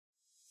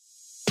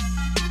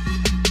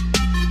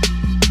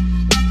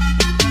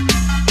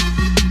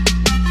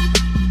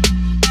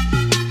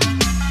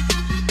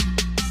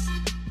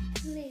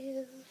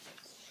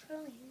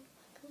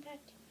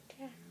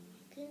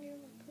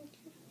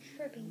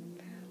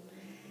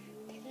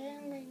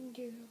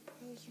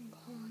pros and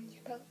cons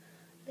about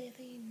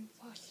living in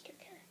foster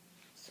care.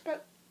 So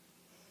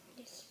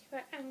this is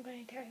what I'm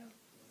going to title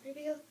the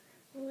video.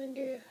 I'm going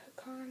to do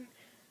a con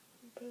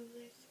and pro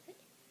list, like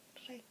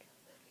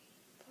living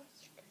in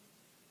foster care.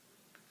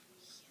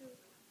 So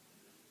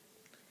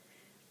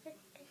let's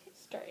get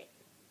started.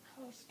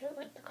 I'll start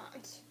with the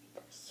cons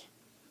first.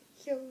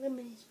 So the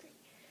ministry.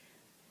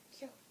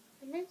 So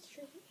the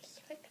ministry is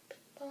like a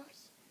big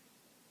boss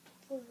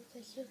for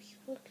the social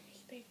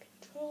workers. They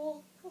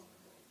control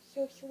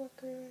social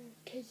worker,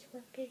 case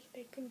workers.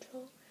 They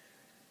control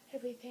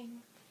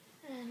everything,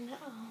 and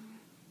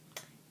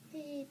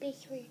they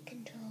basically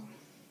control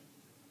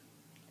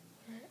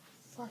what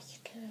foster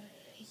care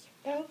is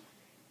about.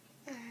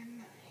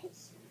 And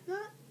it's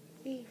not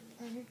really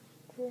fun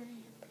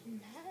growing up in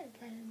that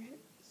environment.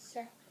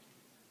 So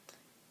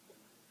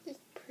it's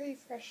pretty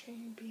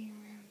frustrating being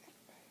around that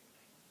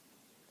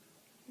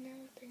environment.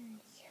 Another thing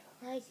is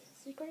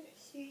license great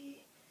to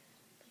see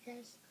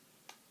because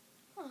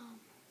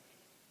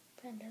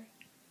Brenda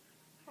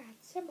had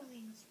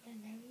siblings,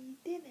 Brenda really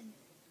didn't.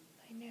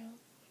 I know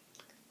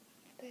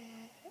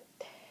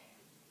that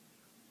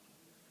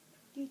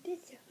you did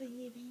something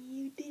even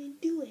you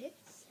didn't do it,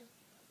 so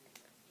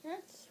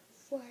that's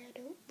why I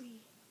don't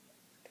really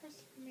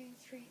trust the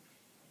mainstream.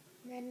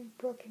 And then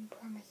broken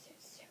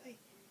promises, like,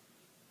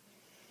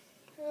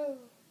 oh,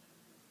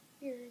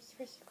 you're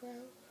supposed to go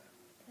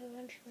for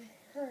lunch with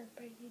her,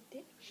 but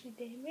she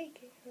didn't make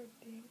it, or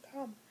didn't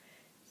come.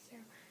 So,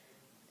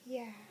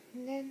 yeah,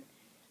 and then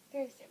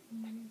there's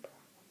money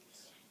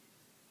problems.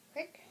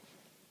 Like,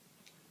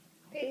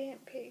 they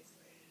didn't pay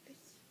for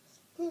this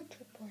school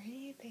trip or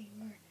anything,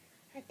 or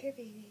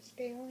activities.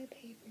 They only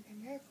pay for the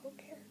medical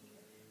care.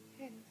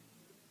 And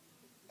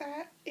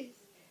that is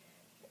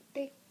a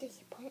big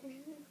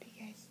disappointment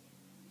because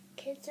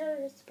kids are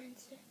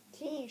expensive.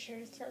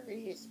 Teenagers are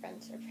really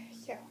expensive.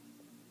 So,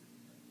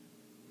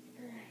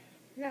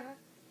 not,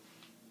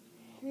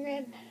 and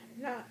then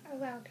not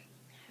allowed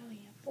having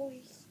a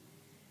voice,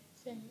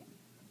 saying,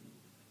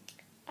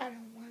 I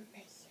don't want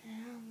this, and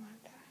I don't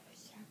want that,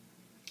 so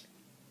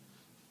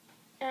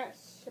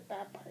that's the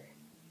bad part.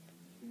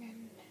 And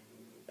then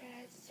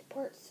bad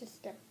support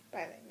system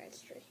by the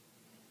ministry,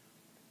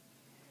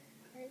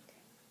 like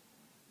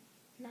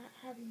not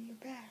having your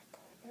back,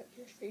 but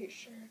your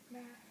future,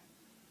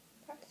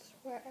 that's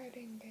what I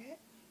didn't get.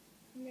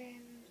 And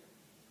then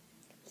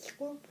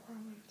school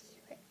problems,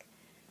 like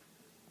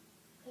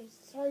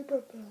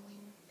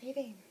cyberbullying, they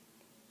didn't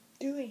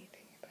do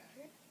anything about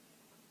it,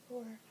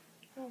 or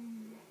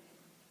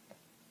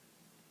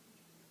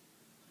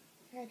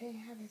I didn't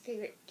have a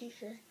favorite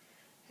teacher,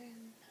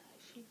 and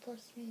she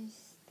forced me to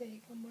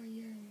stay 1 more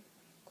year in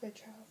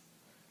glitch health.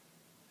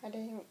 I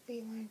didn't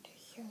really want to,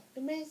 so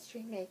the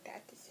ministry made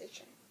that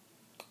decision,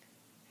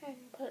 and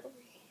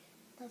partly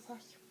the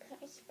foster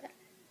parents, but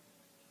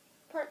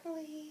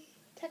partly,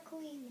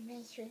 technically, the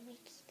ministry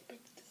makes the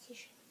big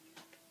decision.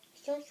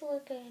 Social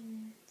worker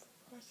and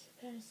foster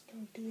parents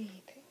don't do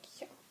anything,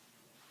 so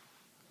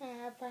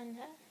I find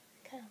that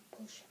kind of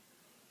bullshit.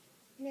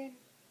 And then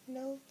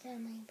no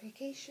family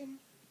vacation.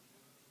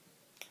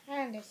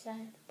 I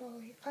understand,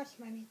 but it costs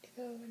money to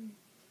go, and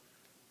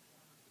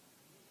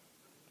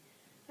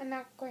I'm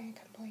not going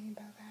to complain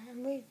about that.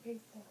 I'm really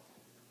grateful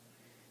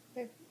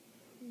for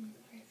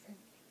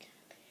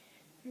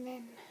and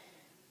then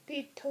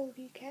they told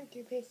you can't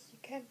do this, you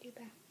can't do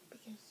that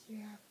because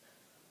you have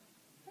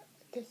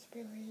a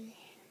disability.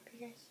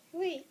 Because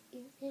wait,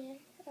 you're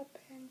up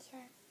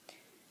inside.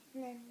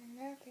 And then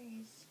another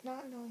thing is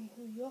not knowing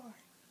who you are,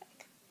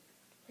 like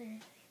where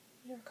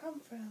you come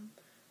from.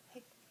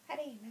 Like, I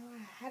didn't know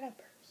I had a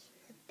birth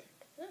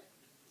certificate,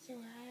 so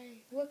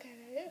I look at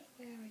it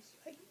when I was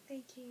like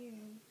 19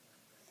 and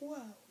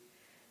whoa,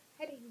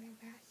 I didn't know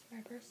that's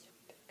my birth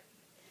certificate.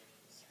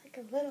 It's like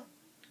a little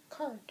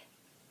card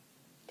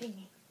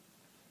thingy.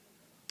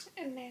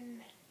 And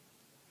then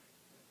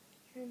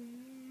the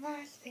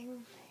last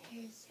thing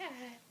is I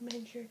had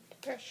major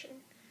depression.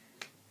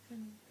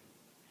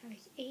 I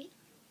was 8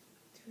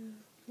 through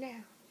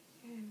now,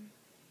 and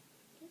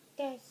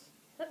that's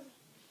hurt me.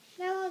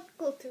 Now I'll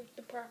go through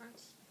the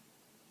pros.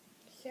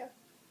 So,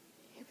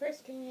 the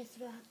first thing is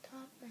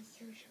laptop. My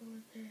social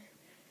worker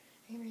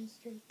and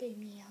ministry gave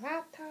me a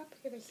laptop.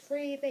 It was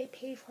free. They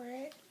paid for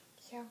it.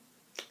 So,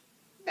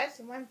 that's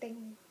the one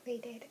thing they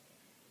did.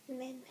 And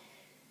then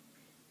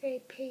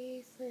they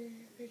paid for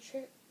the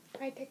trip,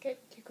 my ticket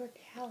to go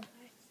to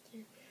Halifax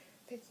to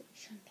visit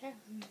Chantal.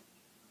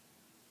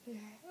 Yeah,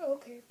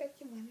 okay, that's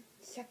the one.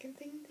 Second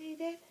thing they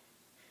did,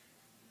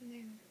 and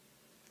then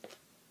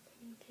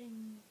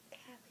thinking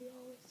Kathy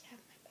always had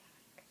my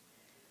back,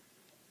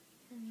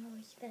 and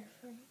always there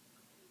for me.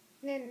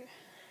 And then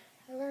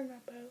I learned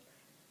about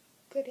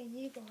good and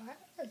evil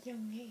at a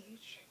young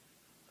age,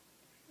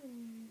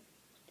 and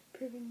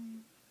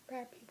proving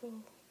bad people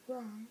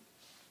wrong.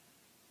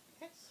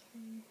 Yes,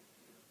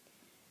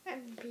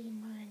 and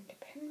being more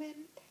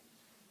independent,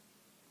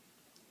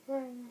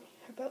 learning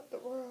about the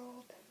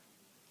world,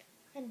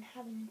 and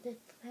having good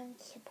friend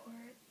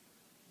support,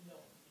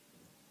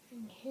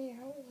 and hang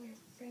out with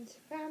friends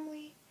and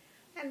family.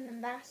 And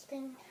the last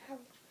thing, have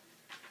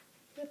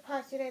the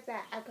positive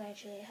that I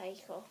graduated high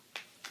school.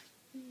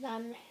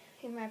 None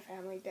in my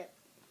family that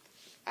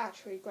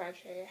actually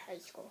graduated high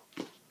school,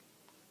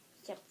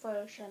 except for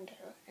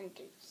Chantel and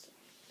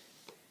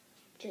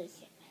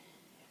Jason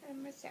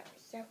and myself.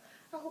 So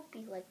I hope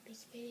you like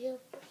this video.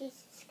 Please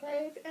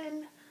subscribe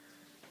and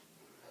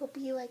hope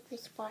you like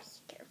this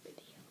foster care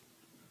video.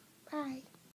 Bye.